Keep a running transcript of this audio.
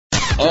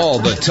All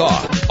the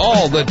talk,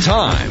 all the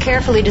time.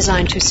 Carefully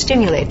designed to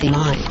stimulate the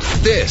mind.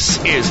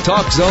 This is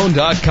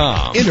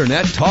TalkZone.com.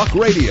 Internet Talk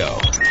Radio.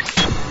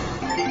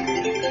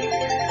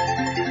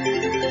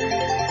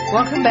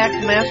 Welcome back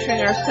to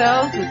Mastering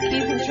Ourselves with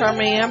Keith and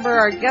Charmaine Amber.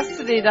 Our guest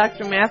today,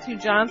 Dr. Matthew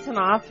Johnson,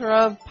 author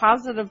of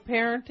Positive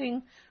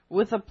Parenting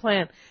with a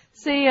Plan.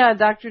 Say,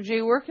 Dr.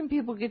 J, where can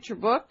people get your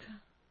book?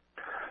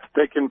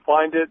 They can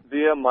find it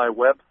via my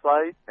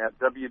website at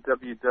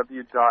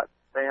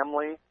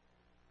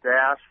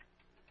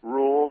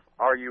www.family-rules,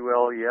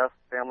 R-U-L-E-S,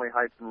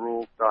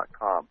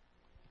 family-rules.com.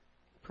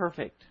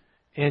 Perfect.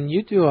 And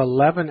you do an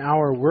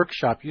 11-hour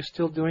workshop. You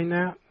still doing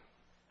that?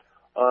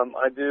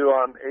 I do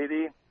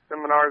 80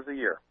 seminars a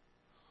year.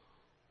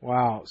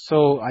 Wow.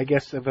 So I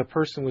guess if a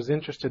person was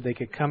interested, they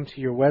could come to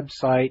your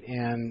website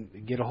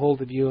and get a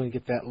hold of you and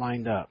get that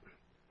lined up.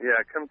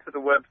 Yeah, come to the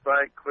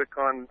website, click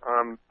on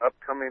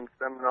upcoming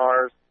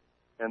seminars,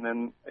 and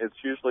then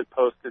it's usually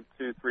posted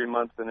 2-3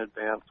 months in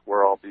advance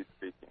where I'll be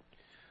speaking.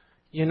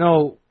 You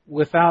know,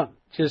 without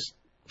just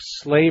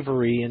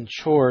slavery and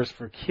chores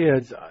for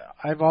kids,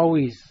 I've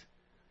always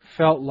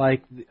felt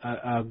like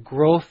a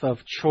growth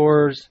of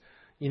chores,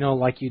 you know,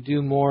 like you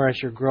do more as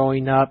you're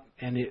growing up,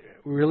 and it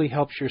really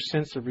helps your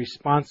sense of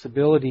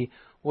responsibility.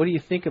 What do you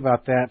think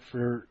about that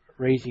for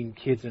raising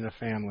kids in a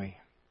family?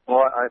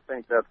 Well, I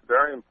think that's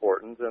very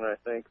important, and I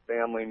think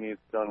family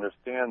needs to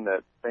understand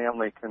that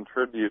family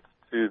contributes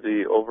to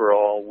the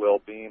overall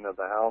well-being of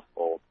the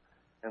household.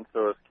 And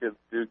so as kids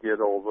do get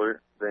older,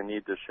 they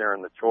need to share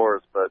in the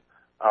chores. But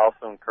I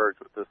also encourage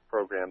with this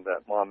program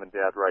that mom and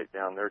dad write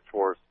down their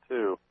chores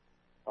too,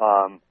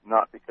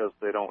 not because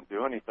they don't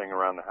do anything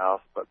around the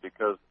house, but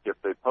because if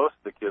they post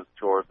the kids'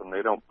 chores and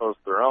they don't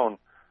post their own,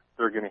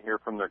 they're going to hear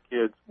from their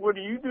kids, "What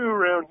do you do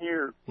around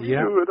here? We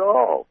do it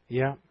all."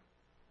 Yeah.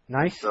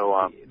 Nice.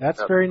 So,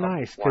 that's very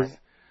nice, because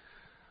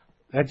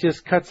that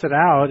just cuts it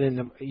out.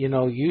 And, you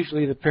know,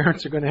 usually the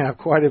parents are going to have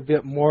quite a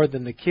bit more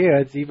than the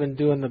kids, even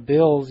doing the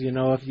bills. You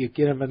know, if you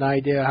give them an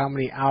idea how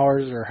many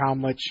hours or how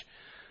much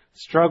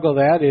struggle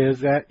that is,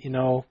 that, you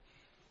know,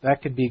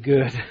 that could be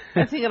good.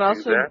 I think it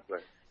also,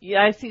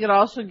 I think it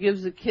also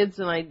gives the kids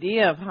an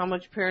idea of how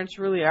much parents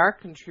really are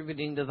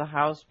contributing to the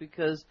house,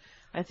 because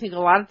I think a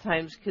lot of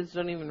times kids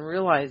don't even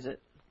realize it.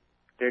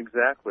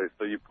 Exactly.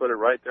 So you put it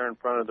right there in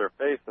front of their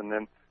face, and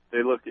then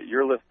they look at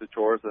your list of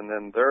chores and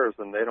then theirs,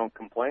 and they don't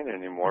complain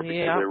anymore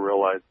because they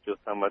realize just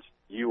how much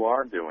you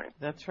are doing.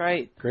 That's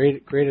right.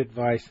 Great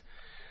advice.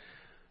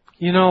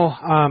 You know,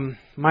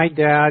 my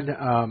dad,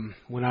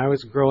 when I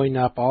was growing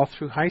up, all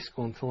through high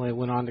school until I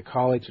went on to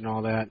college and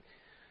all that,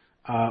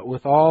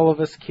 with all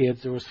of us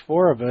kids, there was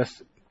 4 of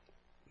us.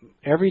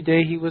 Every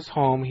day he was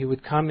home, he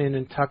would come in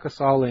and tuck us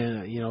all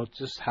in, you know,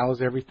 just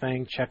house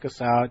everything, check us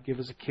out, give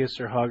us a kiss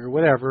or hug or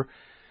whatever.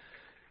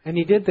 And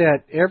he did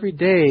that every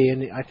day,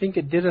 and I think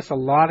it did us a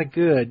lot of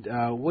good.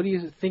 What do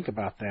you think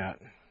about that?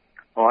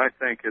 Well, I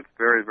think it's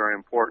very, very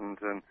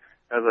important. And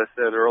as I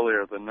said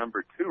earlier, the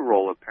number 2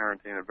 role of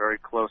parenting, a very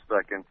close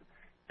second,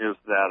 is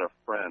that of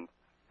friend.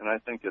 And I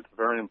think it's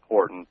very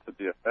important to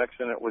be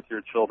affectionate with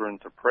your children,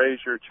 to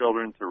praise your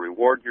children, to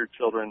reward your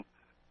children,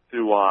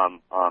 to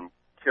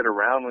kid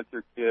around with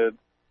your kids,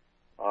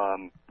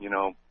 you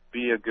know,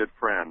 be a good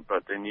friend.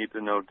 But they need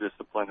to know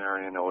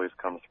disciplinarian always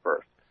comes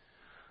first.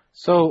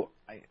 So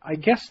I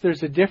guess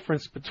there's a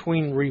difference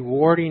between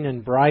rewarding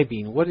and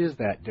bribing. What is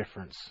that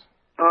difference?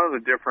 The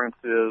difference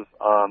is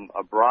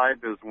a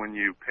bribe is when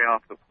you pay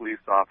off the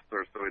police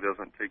officer so he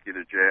doesn't take you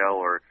to jail,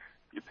 or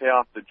you pay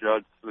off the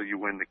judge so you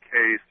win the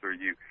case, or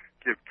you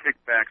give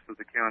kickbacks to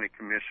the county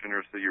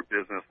commissioner so your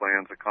business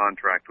lands a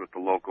contract with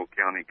the local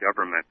county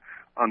government.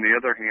 On the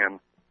other hand,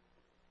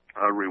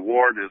 a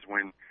reward is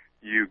when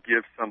you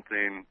give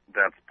something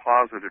that's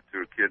positive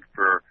to a kid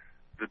for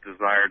the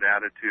desired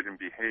attitude and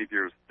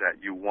behaviors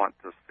that you want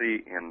to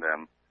see in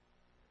them.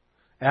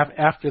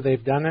 After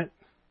they've done it?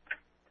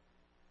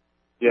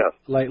 Yes.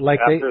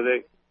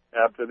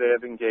 After they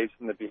have engaged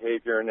in the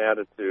behavior and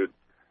attitude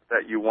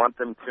that you want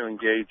them to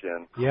engage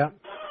in. Yeah.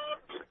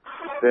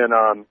 Then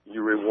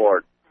you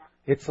reward.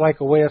 It's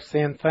like a way of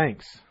saying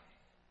thanks.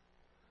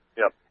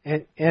 Yep.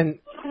 And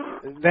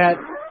that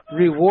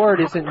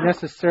reward isn't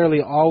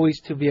necessarily always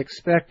to be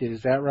expected.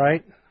 Is that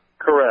right?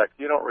 Correct.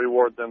 You don't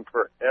reward them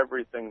for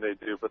everything they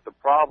do, but the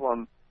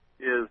problem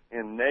is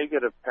in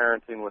negative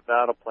parenting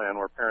without a plan,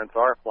 where parents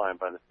are flying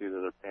by the seat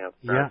of their pants,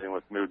 parenting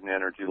with mood and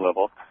energy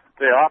level,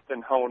 they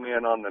often hone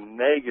in on the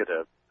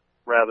negative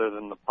rather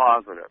than the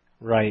positive.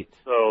 Right.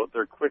 So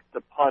they're quick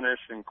to punish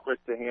and quick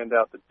to hand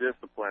out the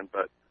discipline,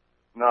 but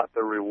not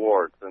the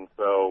rewards. And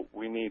so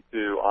we need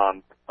to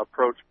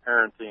approach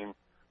parenting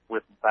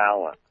with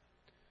balance.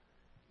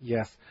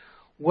 Yes.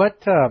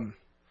 What,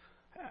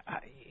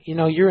 you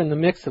know, you're in the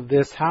mix of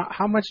this.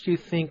 How much do you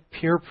think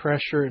peer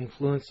pressure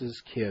influences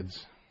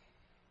kids?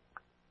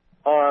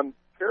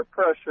 Peer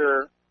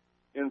pressure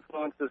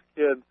influences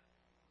kids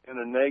in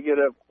a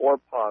negative or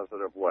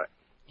positive way.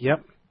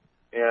 Yep.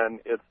 And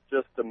it's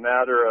just a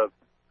matter of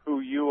who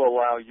you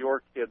allow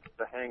your kids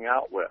to hang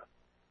out with.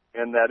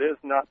 And that is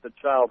not the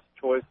child's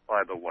choice,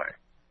 by the way.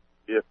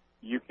 If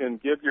you can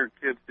give your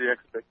kids the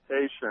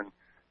expectation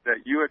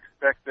that you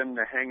expect them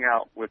to hang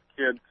out with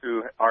kids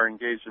who are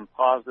engaged in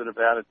positive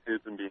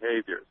attitudes and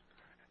behaviors.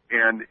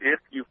 And if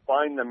you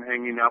find them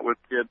hanging out with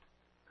kids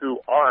who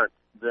aren't,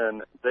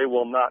 then they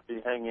will not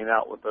be hanging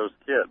out with those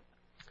kids.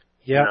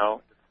 Yeah. You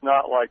know, it's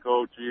not like,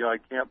 oh, gee, I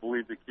can't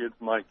believe the kids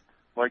my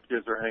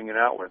kids are hanging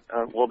out with.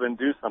 Well, then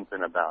do something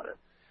about it.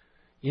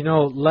 You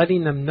know,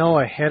 letting them know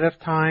ahead of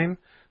time.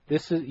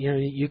 This is, you know,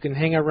 you can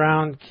hang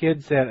around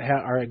kids that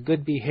are a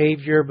good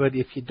behavior, but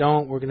if you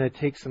don't, we're going to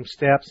take some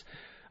steps.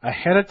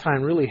 Ahead of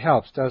time really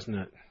helps, doesn't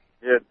it?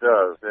 It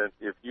does.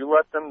 If you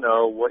let them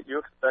know what you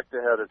expect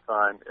ahead of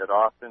time, it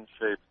often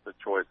shapes the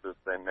choices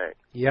they make.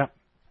 Yep.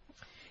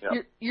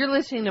 Yep. You're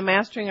listening to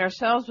Mastering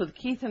Ourselves with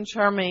Keith and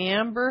Charmaine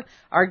Amber.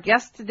 Our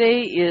guest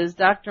today is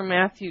Dr.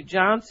 Matthew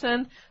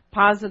Johnson,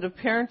 Positive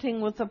Parenting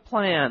with a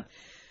Plan.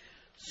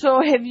 So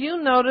have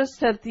you noticed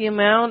that the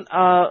amount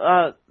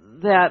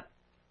that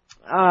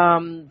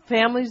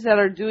families that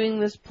are doing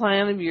this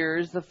plan of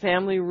yours, the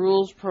Family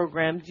Rules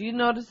program, do you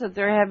notice that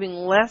they're having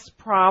less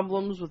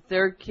problems with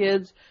their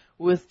kids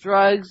with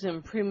drugs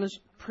and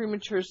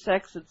premature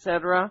sex,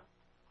 etc.?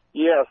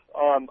 Yes,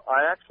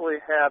 I actually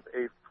have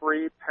a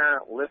free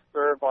parent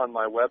listserv on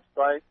my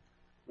website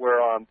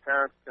where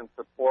parents can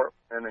support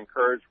and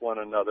encourage one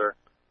another.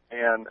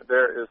 And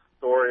there is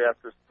story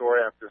after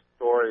story after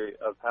story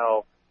of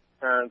how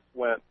parents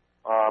went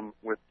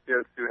with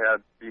kids who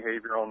had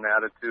behavioral and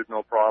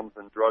attitudinal problems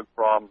and drug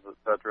problems, et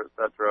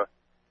cetera,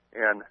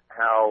 and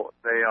how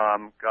they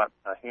got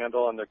a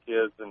handle on their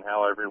kids and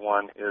how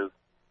everyone is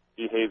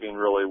behaving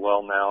really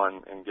well now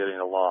and getting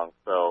along.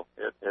 So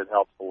it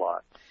helps a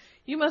lot.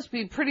 You must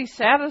be pretty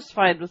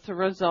satisfied with the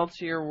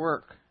results of your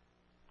work.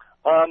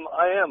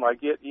 I am. I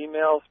get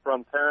emails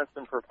from parents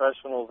and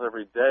professionals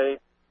every day.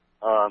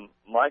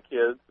 My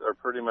kids are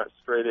pretty much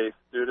straight-A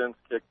students,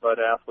 kick-butt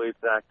athletes,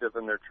 active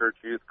in their church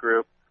youth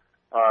group.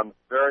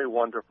 Very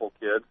wonderful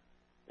kids.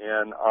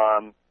 And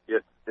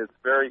it's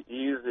very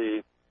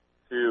easy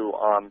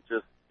to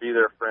just be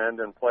their friend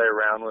and play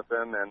around with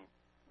them and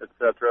et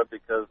cetera,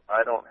 because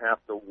I don't have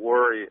to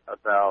worry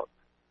about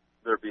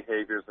their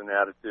behaviors and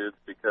attitudes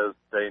because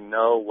they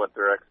know what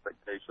their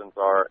expectations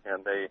are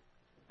and they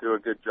do a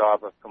good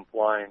job of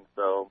complying,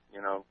 so,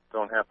 you know,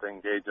 don't have to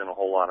engage in a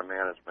whole lot of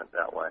management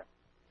that way.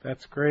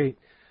 That's great.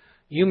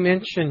 You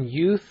mentioned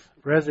youth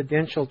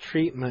residential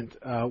treatment.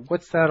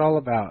 What's that all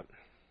about?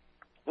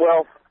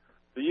 Well,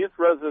 the youth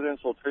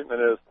residential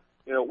treatment is,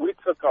 you know, we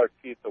took our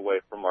teeth away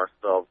from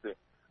ourselves.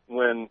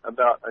 When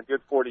about a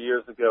good 40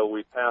 years ago,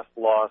 we passed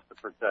laws to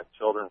protect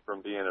children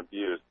from being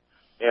abused.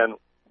 And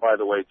by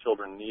the way,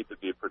 children need to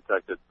be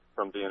protected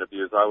from being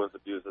abused. I was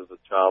abused as a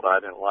child. I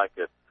didn't like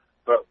it.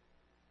 But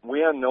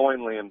we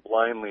unknowingly and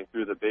blindly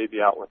threw the baby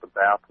out with the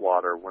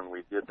bathwater when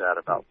we did that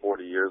about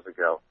 40 years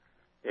ago.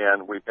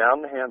 And we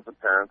bound the hands of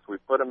parents. We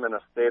put them in a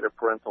state of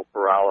parental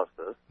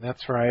paralysis.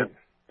 That's right.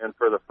 And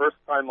for the first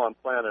time on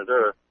planet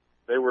Earth,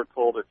 they were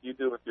told, if you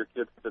do with your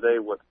kids today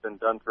what's been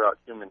done throughout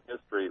human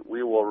history,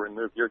 we will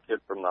remove your kid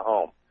from the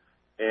home.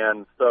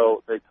 And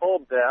so they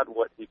told Dad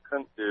what he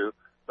couldn't do,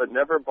 but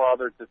never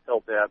bothered to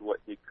tell Dad what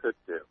he could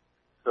do.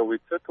 So we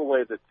took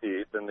away the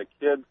teeth, and the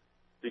kids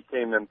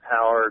became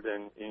empowered,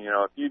 and you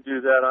know, if you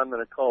do that, I'm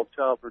going to call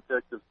Child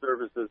Protective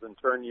Services and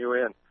turn you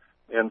in.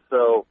 And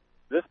so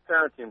this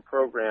parenting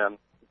program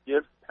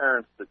gives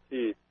parents the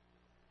teeth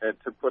and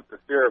to put the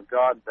fear of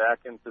God back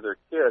into their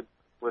kids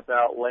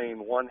without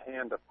laying one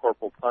hand of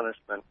corporal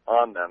punishment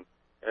on them.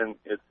 And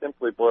it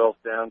simply boils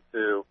down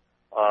to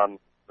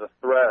the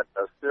threat,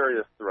 a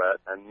serious threat,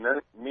 a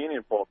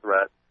meaningful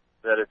threat,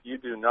 that if you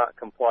do not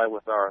comply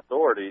with our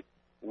authority,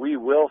 we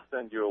will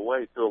send you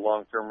away to a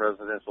long-term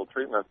residential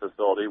treatment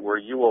facility where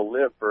you will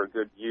live for a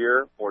good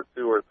year or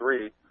 2 or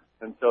 3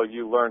 until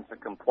you learn to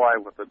comply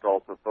with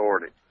adult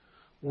authority.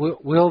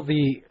 Will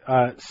the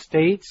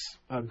states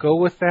go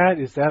with that?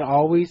 Is that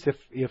always,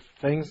 if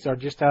things are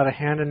just out of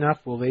hand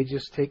enough, will they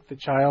just take the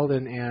child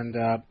and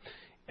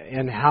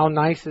how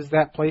nice is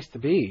that place to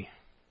be?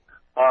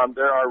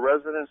 There are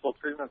residential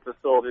treatment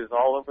facilities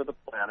all over the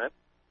planet.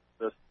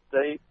 The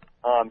state,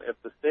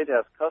 if the state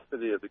has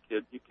custody of the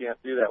kid, you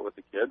can't do that with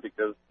the kid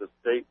because the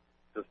state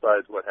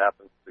decides what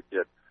happens to the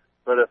kid.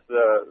 But if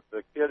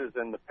the kid is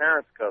in the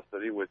parent's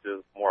custody, which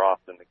is more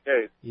often the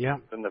case,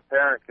 then the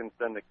parent can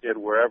send the kid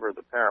wherever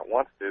the parent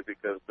wants to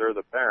because they're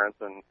the parents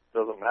and it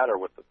doesn't matter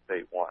what the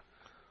state wants.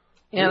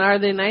 And are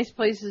they nice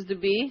places to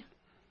be?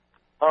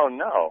 Oh,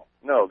 no.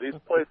 These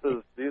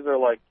places, these are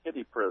like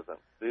kiddie prisons.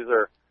 These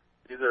are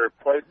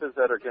places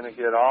that are going to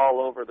get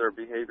all over their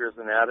behaviors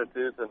and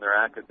attitudes and their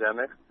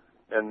academics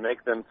and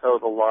make them toe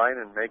the line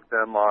and make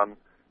them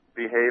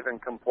behave and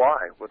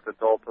comply with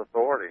adult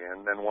authority.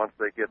 And then once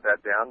they get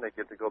that down, they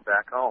get to go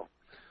back home.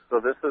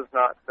 So this is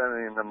not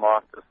sending them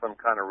off to some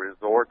kind of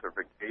resort or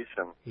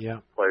vacation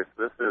place.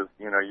 This is,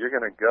 you're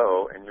going to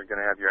go and you're going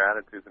to have your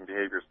attitudes and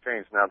behaviors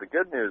change. Now, the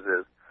good news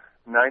is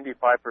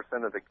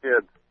 95% of the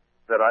kids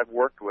that I've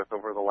worked with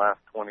over the last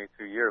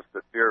 22 years,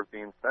 the fear of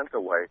being sent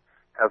away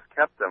has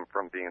kept them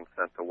from being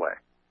sent away.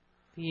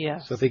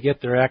 Yes. So they get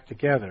their act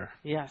together.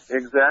 Yes.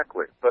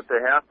 Exactly. But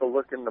they have to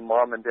look into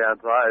mom and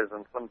dad's eyes,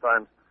 and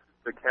sometimes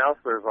the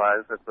counselor's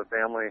eyes if the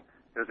family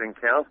is in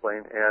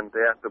counseling, and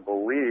they have to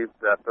believe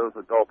that those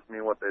adults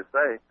mean what they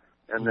say,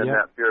 and then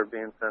that fear of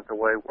being sent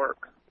away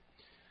works.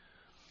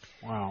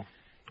 Wow.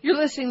 You're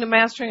listening to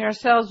Mastering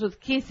Ourselves with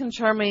Keith and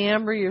Charmaine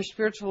Amber, your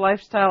spiritual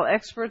lifestyle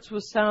experts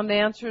with sound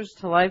answers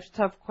to life's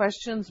tough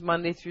questions,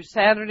 Monday through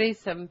Saturday,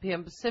 7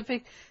 p.m.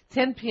 Pacific,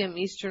 10 p.m.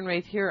 Eastern,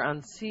 right here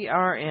on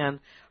CRN.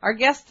 Our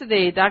guest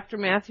today, Dr.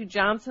 Matthew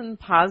Johnson,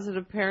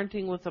 Positive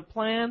Parenting with a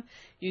Plan.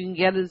 You can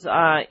get his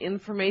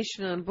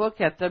information and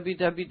book at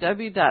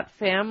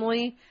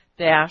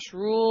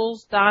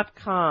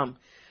www.family-rules.com.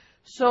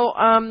 So,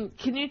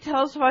 can you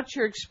tell us about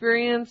your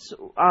experience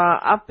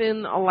up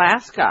in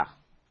Alaska?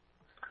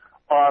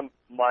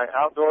 My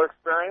outdoor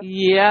experience?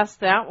 Yes,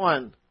 that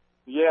one.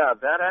 Yeah,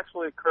 that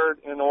actually occurred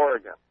in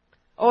Oregon.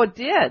 Oh, it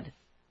did?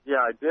 Yeah,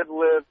 I did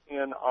live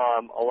in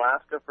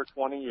Alaska for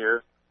 20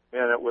 years,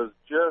 and it was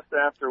just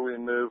after we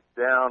moved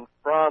down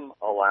from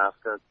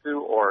Alaska to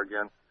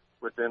Oregon.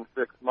 Within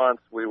 6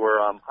 months, we were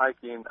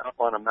hiking up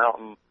on a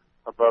mountain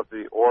above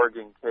the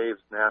Oregon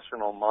Caves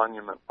National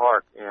Monument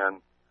Park,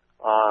 and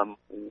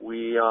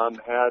we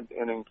had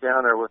an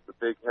encounter with the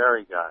big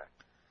hairy guy.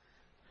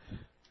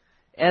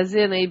 As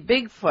in a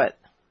Bigfoot.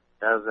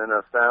 As in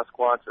a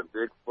Sasquatch, a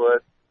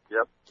Bigfoot.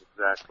 Yep,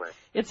 exactly.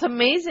 It's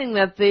amazing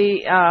that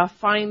they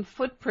find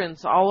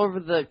footprints all over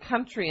the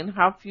country and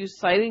how few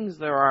sightings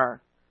there are.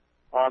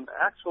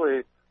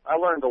 Actually, I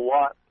learned a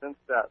lot since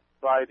that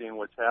sighting,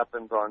 which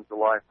happened on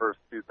July 1st,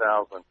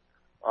 2000.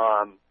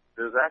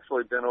 There's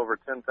actually been over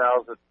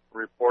 10,000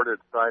 reported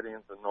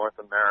sightings in North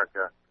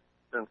America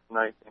since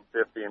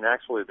 1950, and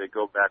actually they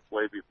go back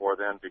way before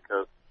then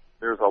because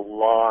there's a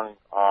long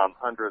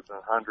hundreds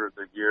and hundreds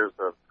of years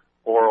of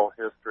oral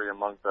history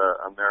among the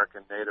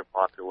American Native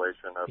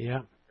population of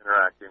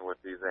interacting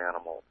with these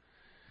animals.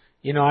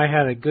 You know, I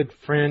had a good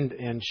friend,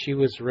 and she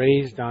was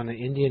raised on an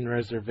Indian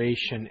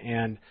reservation,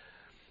 and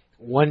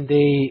one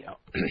day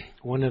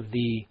one of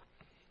the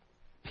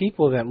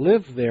people that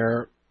lived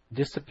there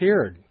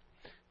disappeared.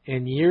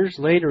 And years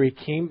later he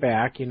came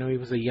back. You know, he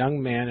was a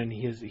young man, and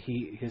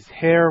his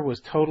hair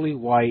was totally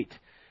white,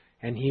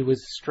 and he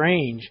was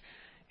strange.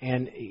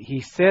 And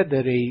he said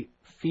that a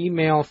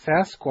female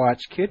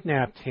Sasquatch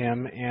kidnapped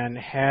him and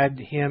had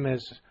him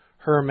as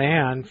her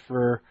man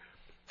for,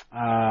 2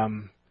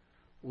 or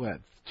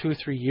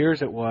 3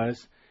 years it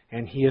was,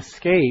 and he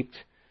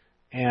escaped,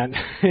 and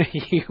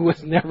he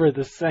was never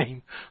the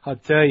same, I'll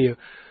tell you.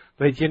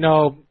 But, you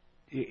know,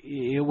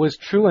 it was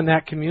true in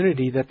that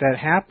community that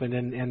happened,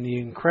 and the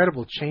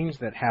incredible change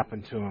that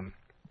happened to him.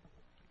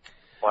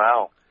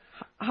 Wow.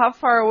 How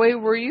far away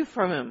were you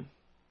from him?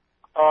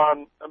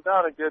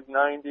 About a good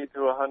 90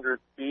 to 100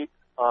 feet.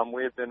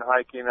 We had been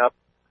hiking up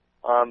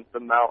the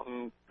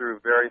mountain through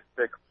very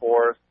thick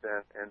forest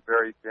and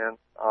very dense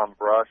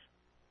brush,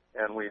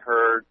 and we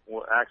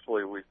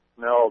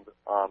smelled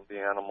the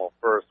animal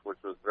first,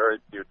 which was very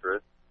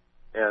putrid,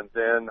 and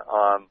then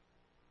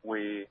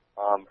we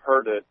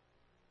heard it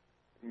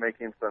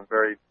making some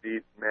very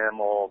deep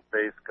mammal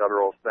bass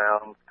guttural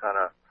sounds, kind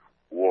of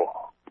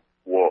whoa,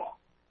 whoa,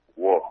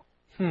 whoa.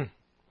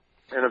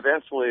 And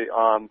eventually,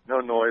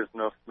 no noise,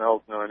 no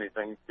smells, no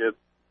anything. Kids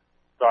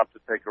stopped to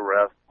take a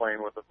rest,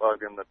 playing with a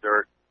bug in the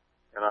dirt.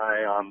 And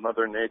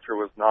Mother Nature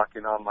was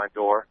knocking on my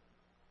door.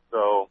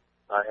 So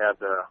I had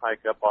to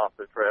hike up off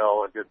the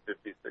trail a good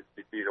 50,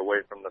 60 feet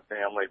away from the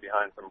family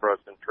behind some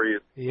brush and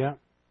trees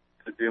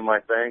to do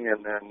my thing.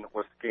 And then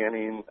was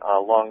scanning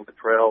along the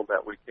trail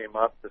that we came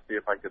up to see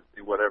if I could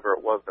see whatever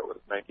it was that was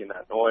making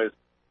that noise.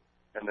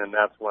 And then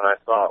that's when I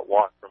saw it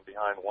walk from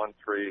behind one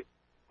tree,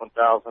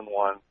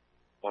 1001,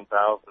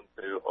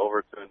 1002,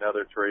 over to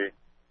another tree,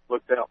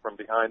 looked out from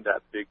behind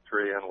that big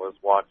tree and was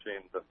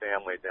watching the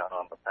family down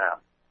on the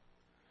path.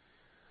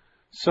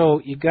 So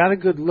you got a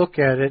good look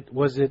at it.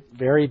 Was it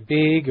very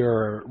big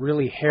or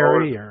really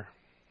hairy? Or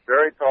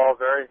very tall,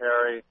 very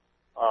hairy,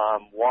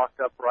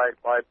 walked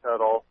upright,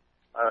 bipedal.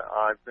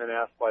 I've been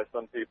asked by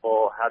some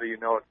people, how do you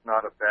know it's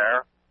not a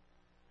bear?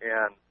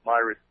 And my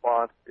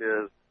response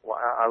is, well,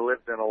 I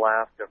lived in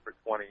Alaska for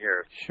 20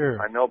 years.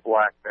 Sure. I know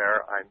black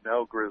bear. I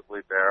know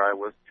grizzly bear. I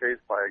was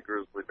chased by a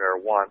grizzly bear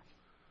once.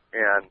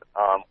 And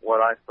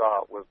what I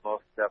saw was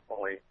most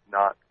definitely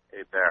not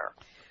a bear.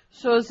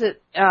 So is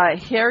it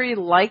hairy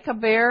like a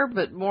bear,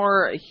 but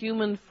more a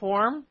human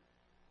form?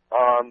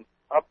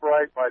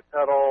 Upright,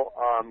 bipedal,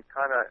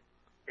 kind of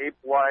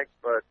ape-like,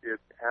 but it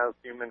has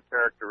human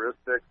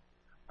characteristics.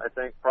 I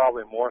think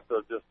probably more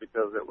so just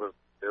because it was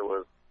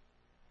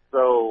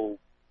so,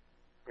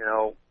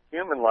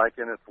 human-like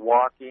in its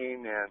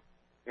walking and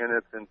in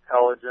its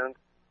intelligence.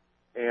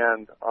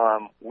 And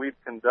we've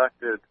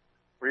conducted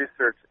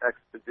research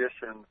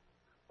expeditions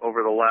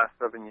over the last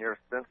 7 years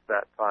since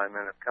that time,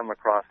 and have come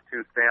across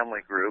 2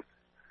 family groups,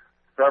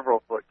 several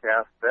foot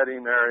casts,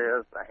 bedding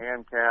areas, a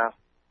hand cast.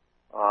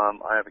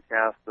 I have a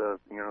cast of,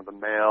 the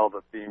male,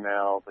 the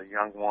female, the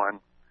young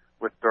one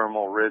with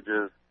dermal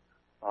ridges.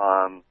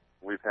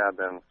 We've had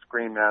them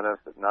scream at us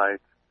at night.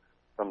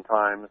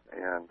 sometimes,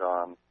 and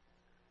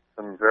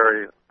some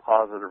very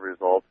positive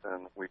results,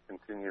 and we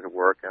continue to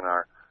work, and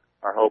our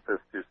hope is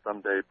to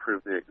someday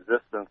prove the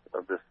existence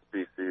of this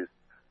species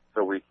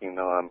so we can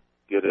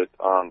get it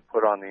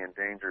put on the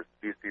endangered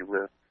species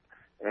list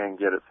and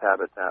get its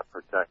habitat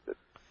protected.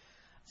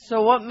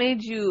 So what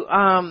made you,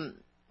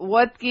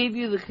 what gave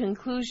you the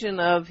conclusion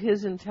of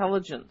his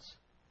intelligence?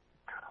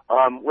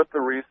 With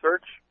the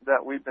research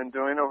that we've been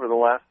doing over the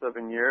last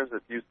 7 years,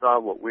 if you saw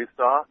what we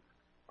saw,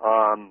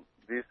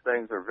 these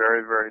things are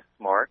very, very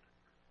smart.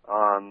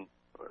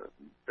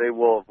 They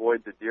will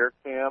avoid the deer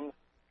cams.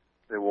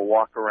 They will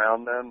walk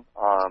around them.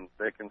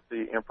 They can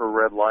see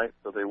infrared light,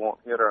 so they won't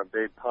hit our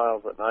bait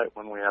piles at night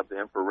when we have the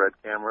infrared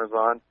cameras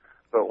on.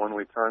 But when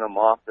we turn them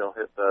off, they'll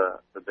hit the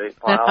bait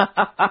pile.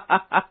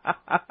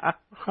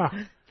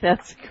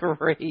 That's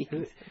great.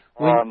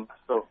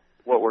 So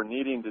what we're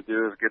needing to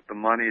do is get the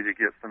money to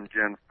get some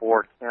Gen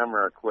 4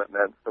 camera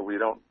equipment so we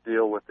don't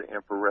deal with the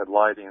infrared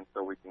lighting,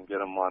 so we can get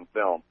them on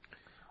film.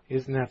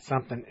 Isn't that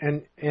something?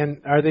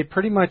 And are they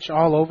pretty much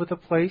all over the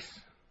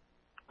place?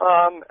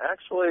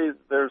 Actually,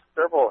 there's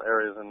several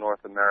areas in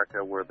North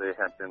America where they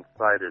have been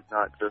sighted,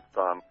 not just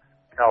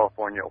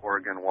California,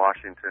 Oregon,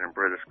 Washington, and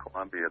British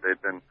Columbia.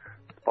 They've been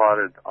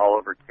spotted all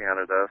over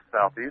Canada,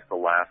 southeast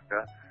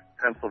Alaska,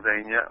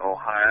 Pennsylvania,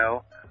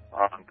 Ohio,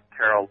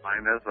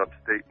 Carolinas,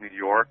 upstate New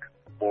York,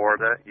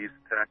 Florida, East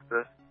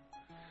Texas.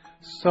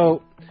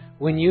 So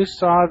when you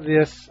saw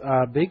this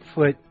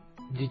Bigfoot,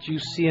 did you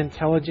see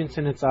intelligence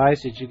in its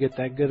eyes? Did you get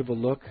that good of a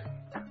look?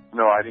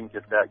 No, I didn't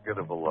get that good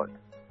of a look.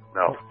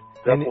 No,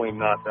 definitely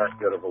not that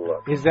good of a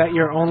look. Is that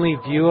your only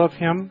view of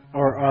him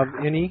or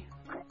of any?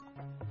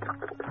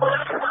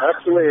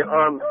 Actually,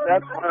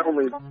 that's my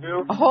only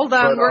view. Hold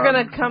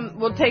on,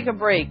 we'll take a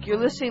break. You're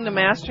listening to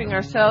Mastering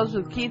Ourselves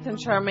with Keith and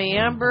Charmaine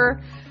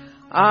Amber,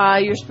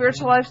 your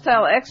spiritual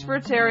lifestyle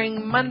experts,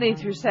 airing Monday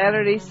through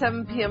Saturday,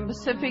 7 p.m.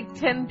 Pacific,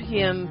 10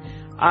 p.m.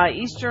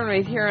 Eastern,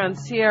 right here on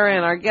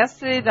CRN. Our guest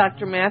today,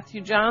 Dr.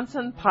 Matthew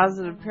Johnson,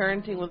 Positive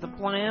Parenting with a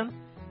Plan,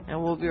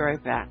 and we'll be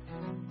right back.